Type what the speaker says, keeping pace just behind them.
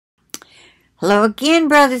Hello again,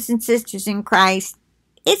 brothers and sisters in Christ.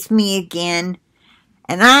 It's me again.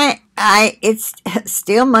 And it's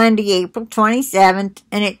still Monday, April 27th,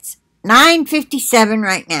 and it's 9:57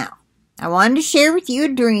 right now. I wanted to share with you a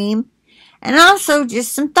dream and also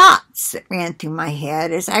just some thoughts that ran through my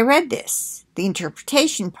head as I read this, the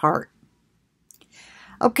interpretation part.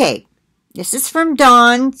 Okay, this is from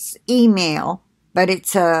Dawn's email, but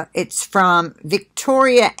it's from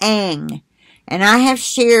Victoria Ang. And I have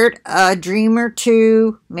shared a dream or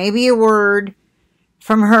two, maybe a word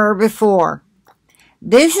from her before.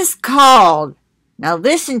 This is called, now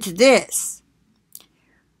listen to this.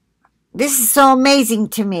 This is so amazing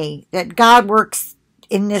to me that God works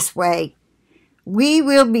in this way. We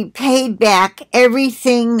will be paid back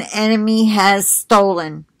everything the enemy has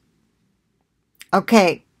stolen.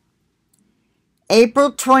 Okay.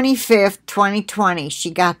 April 25th, 2020, she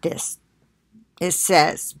got this. It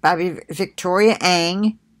says, by Victoria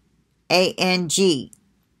Ang, A-N-G.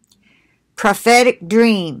 Prophetic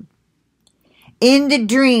dream. In the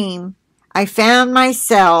dream, I found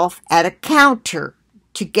myself at a counter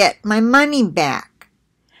to get my money back.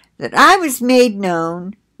 That I was made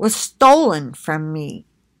known was stolen from me.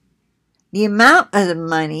 The amount of the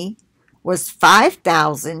money was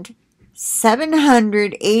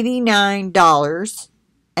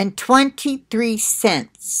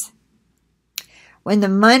 $5,789.23. When the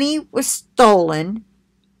money was stolen,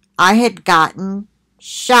 I had gotten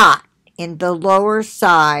shot in the lower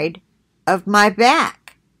side of my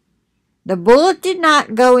back. The bullet did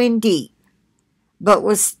not go in deep, but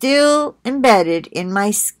was still embedded in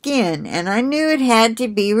my skin, and I knew it had to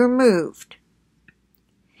be removed.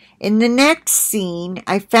 In the next scene,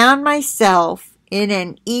 I found myself in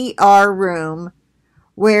an ER room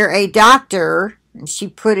where a doctor, and she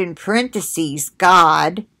put in parentheses,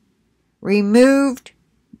 God, removed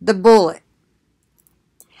the bullet.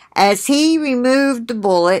 As he removed the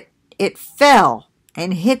bullet, it fell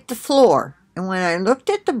and hit the floor. And when I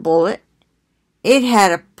looked at the bullet, it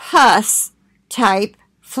had a pus-type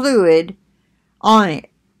fluid on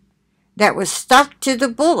it that was stuck to the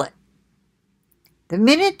bullet. The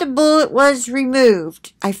minute the bullet was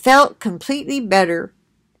removed, I felt completely better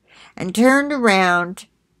and turned around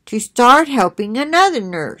to start helping another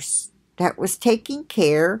nurse that was taking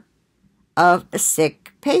care of a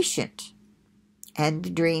sick patient. And the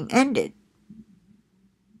dream ended.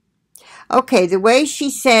 Okay, the way she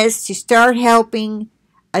says to start helping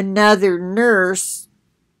another nurse,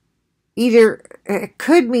 either it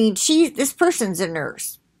could mean this person's a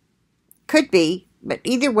nurse. Could be, but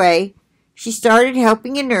either way, she started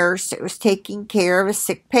helping a nurse that was taking care of a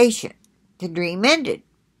sick patient. The dream ended.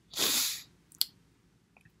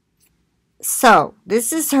 So,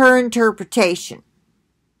 this is her interpretation.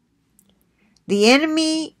 The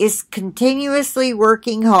enemy is continuously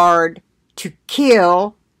working hard to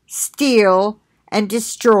kill, steal, and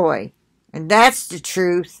destroy. And that's the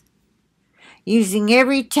truth. Using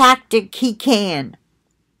every tactic he can.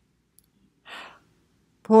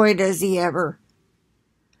 Boy, does he ever.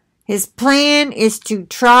 His plan is to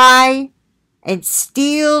try and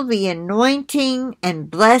steal the anointing and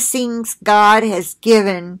blessings God has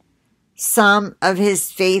given some of his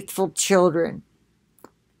faithful children.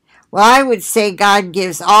 Well, I would say God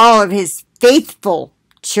gives all of his faithful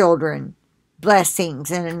children blessings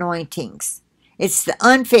and anointings. It's the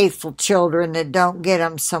unfaithful children that don't get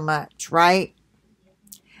them so much, right?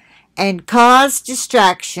 And cause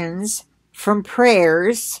distractions from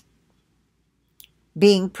prayers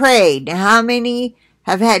being prayed. Now, how many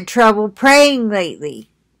have had trouble praying lately?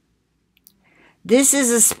 This is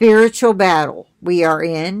a spiritual battle we are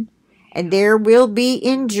in, and there will be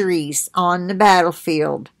injuries on the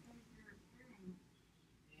battlefield.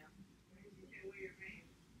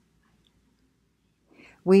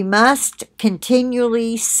 We must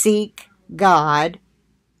continually seek God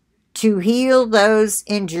to heal those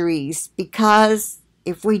injuries, because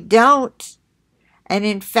if we don't, an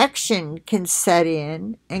infection can set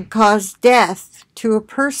in and cause death to a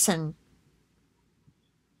person.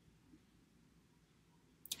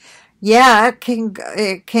 Yeah, it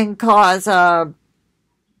can cause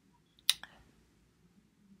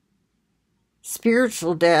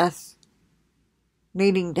spiritual death,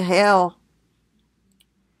 leading to hell.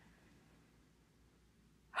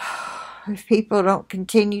 If people don't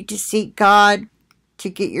continue to seek God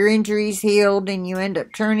to get your injuries healed and you end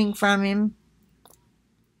up turning from him.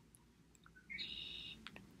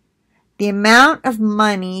 The amount of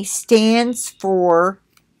money stands for,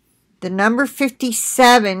 the number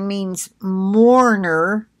 57 means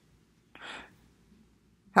mourner.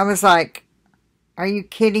 I was like, are you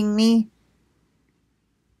kidding me?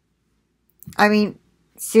 I mean,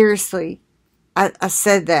 seriously. I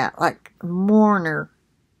said that, like mourner,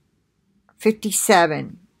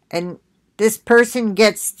 57. And this person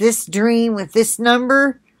gets this dream with this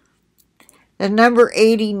number. The number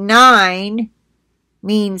 89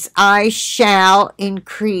 means I shall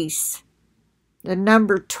increase. The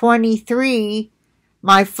number 23,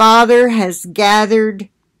 my Father has gathered,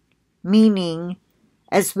 meaning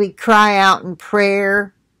as we cry out in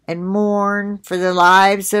prayer and mourn for the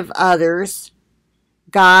lives of others,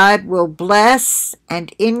 God will bless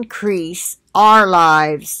and increase our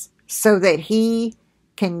lives so that He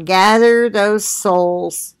can gather those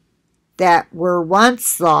souls that were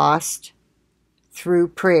once lost through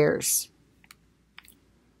prayers.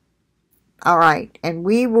 All right, and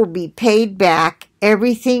we will be paid back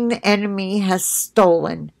everything the enemy has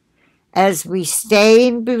stolen as we stay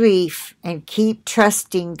in belief and keep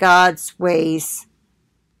trusting God's ways.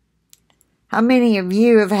 How many of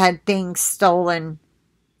you have had things stolen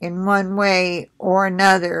in one way or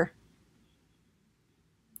another?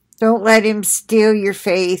 Don't let him steal your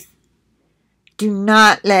faith. Do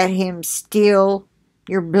not let him steal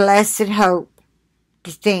your blessed hope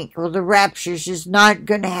to think, well, the rapture's just not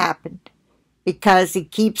going to happen, because he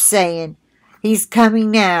keeps saying, he's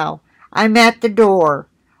coming now. I'm at the door.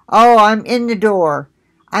 Oh, I'm in the door.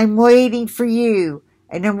 I'm waiting for you.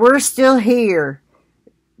 And then we're still here.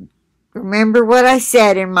 Remember what I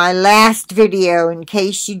said in my last video. In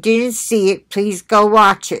case you didn't see it, please go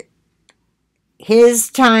watch it. His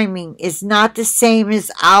timing is not the same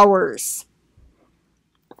as ours.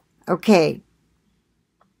 Okay.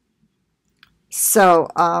 So,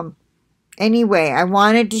 anyway, I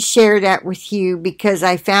wanted to share that with you because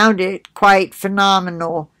I found it quite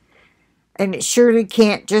phenomenal. And it surely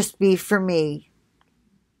can't just be for me.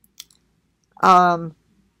 I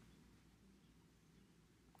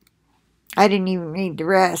didn't even read the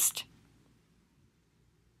rest.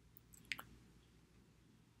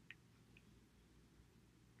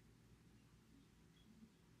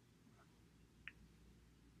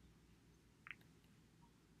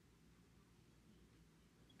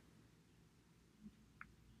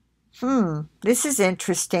 This is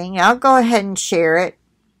interesting. I'll go ahead and share it.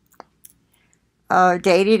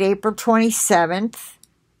 Dated April 27th.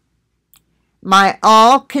 My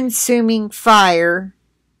all-consuming fire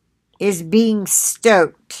is being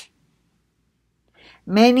stoked.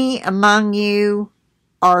 Many among you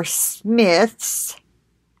are smiths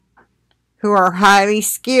who are highly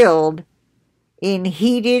skilled in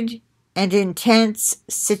heated and intense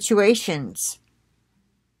situations.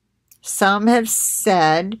 Some have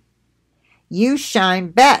said, you shine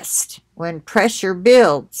best when pressure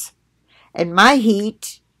builds, and my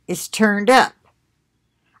heat is turned up.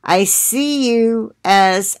 I see you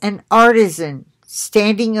as an artisan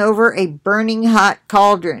standing over a burning hot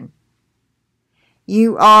cauldron.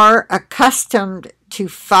 You are accustomed to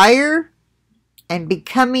fire and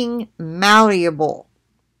becoming malleable.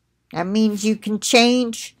 That means you can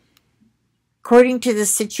change according to the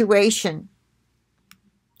situation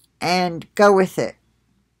and go with it.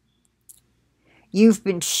 You've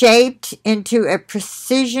been shaped into a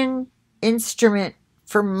precision instrument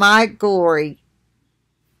for my glory.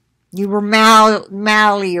 You were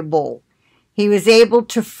malleable. He was able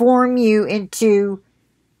to form you into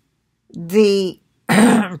the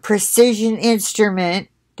precision instrument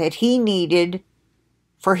that he needed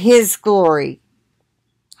for his glory.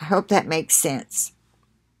 I hope that makes sense.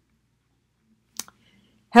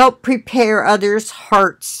 Help prepare others'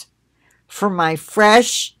 hearts for my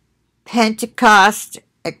fresh Pentecost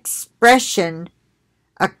expression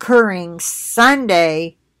occurring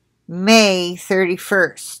Sunday, May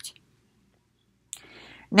 31st.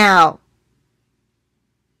 Now,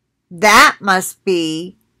 that must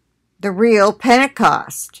be the real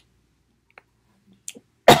Pentecost.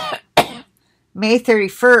 May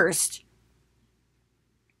 31st.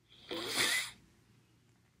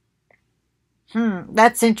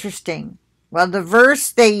 That's interesting. Well, the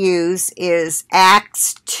verse they use is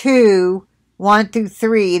Acts 2, 1 through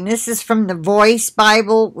 3. And this is from the Voice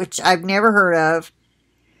Bible, which I've never heard of.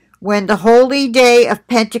 When the holy day of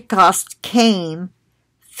Pentecost came,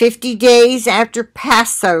 50 days after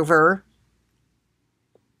Passover,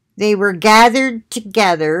 they were gathered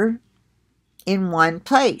together in one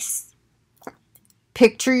place.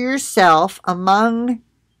 Picture yourself among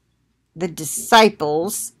the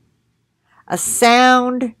disciples. A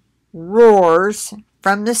sound roars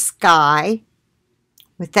from the sky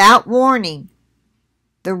without warning,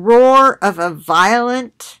 the roar of a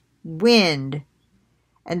violent wind,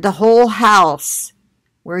 and the whole house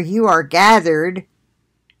where you are gathered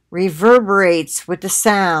reverberates with the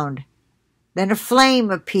sound. Then a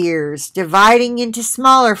flame appears, dividing into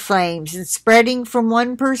smaller flames and spreading from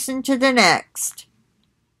one person to the next.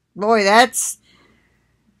 Boy, that's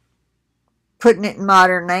putting it in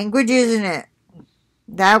modern language, isn't it?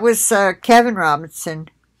 That was Kevin Robinson.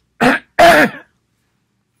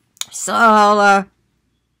 So I'll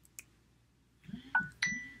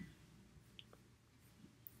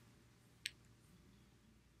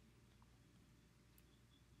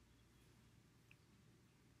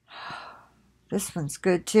this one's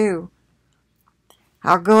good too.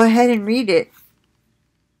 I'll go ahead and read it.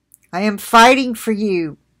 I am fighting for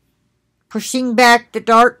you, pushing back the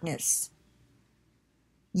darkness.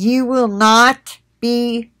 You will not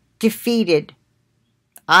be defeated.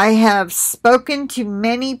 I have spoken to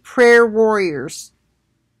many prayer warriors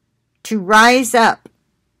to rise up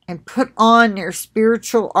and put on their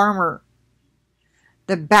spiritual armor.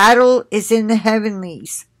 The battle is in the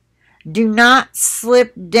heavenlies. Do not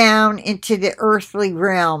slip down into the earthly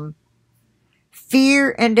realm.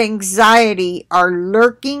 Fear and anxiety are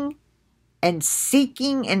lurking and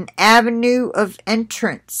seeking an avenue of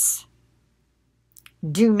entrance.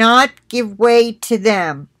 Do not give way to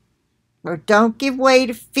them. Or don't give way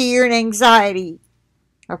to fear and anxiety.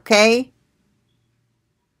 Okay?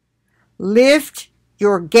 Lift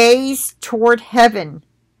your gaze toward heaven,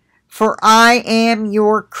 for I am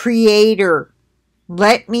your creator.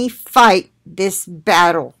 Let me fight this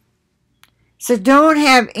battle. So don't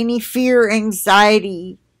have any fear or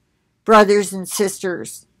anxiety, brothers and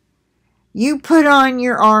sisters. You put on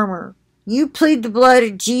your armor. You plead the blood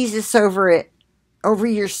of Jesus over it, over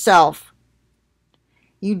yourself.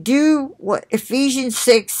 You do what Ephesians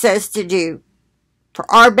 6 says to do. For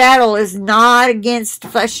our battle is not against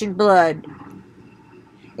flesh and blood.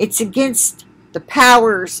 It's against the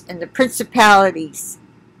powers and the principalities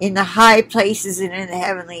in the high places and in the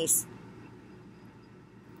heavenlies,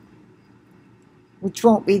 which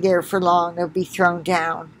won't be there for long. They'll be thrown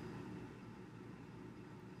down.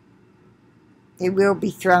 They will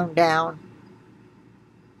be thrown down.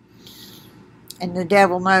 And the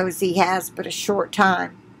devil knows he has but a short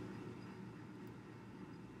time.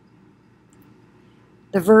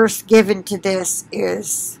 The verse given to this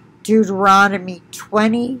is Deuteronomy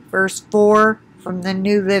 20, verse 4 from the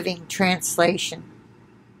New Living Translation.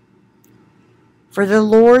 For the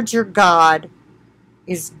Lord your God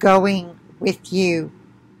is going with you.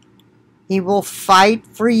 He will fight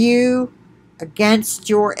for you against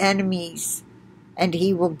your enemies, and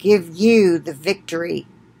he will give you the victory.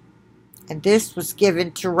 And this was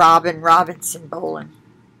given to Robin Robinson Bolin.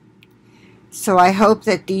 So I hope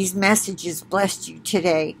that these messages blessed you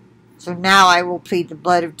today. So now I will plead the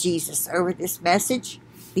blood of Jesus over this message,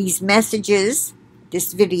 these messages,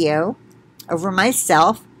 this video, over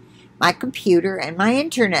myself, my computer, and my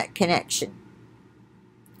internet connection.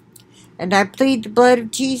 And I plead the blood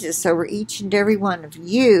of Jesus over each and every one of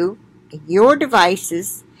you, your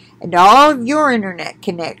devices, and all of your internet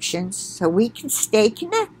connections, so we can stay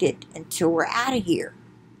connected until we're out of here,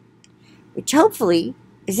 which hopefully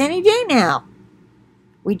is any day now.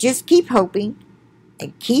 We just keep hoping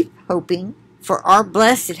and keep hoping for our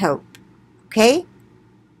blessed hope. Okay?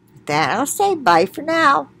 With that, I'll say bye for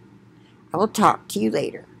now. I will talk to you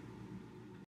later.